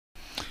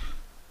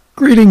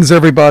Greetings,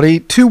 everybody.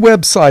 Two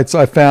websites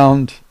I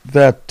found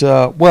that,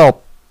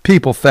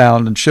 people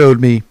found and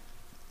showed me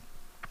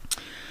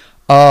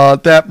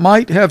that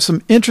might have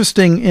some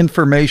interesting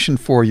information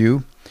for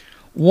you.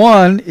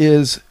 One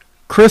is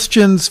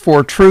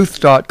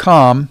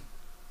christiansfortruth.com,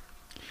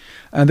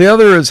 and the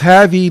other is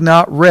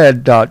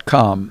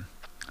haveyenoread.com.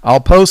 I'll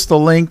post the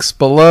links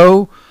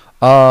below.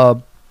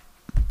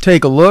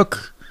 Take a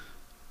look,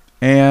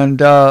 and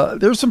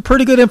there's some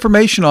pretty good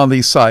information on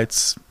these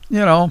sites.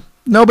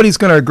 Nobody's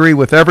going to agree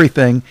with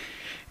everything.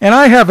 And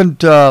I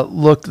haven't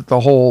looked at the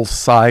whole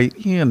site.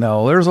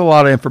 There's a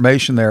lot of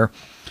information there.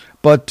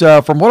 But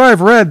from what I've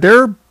read,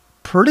 they're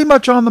pretty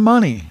much on the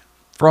money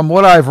from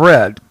what I've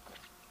read.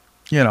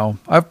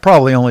 I've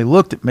probably only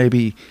looked at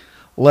maybe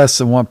less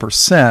than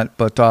 1%.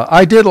 But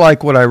I did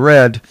like what I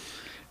read.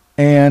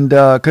 And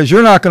because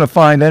you're not going to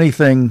find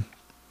anything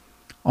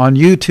on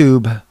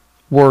YouTube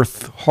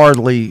worth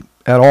hardly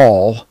at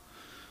all,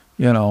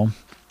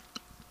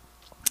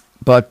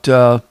 But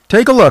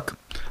take a look.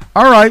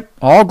 All right.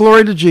 All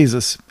glory to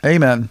Jesus.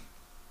 Amen.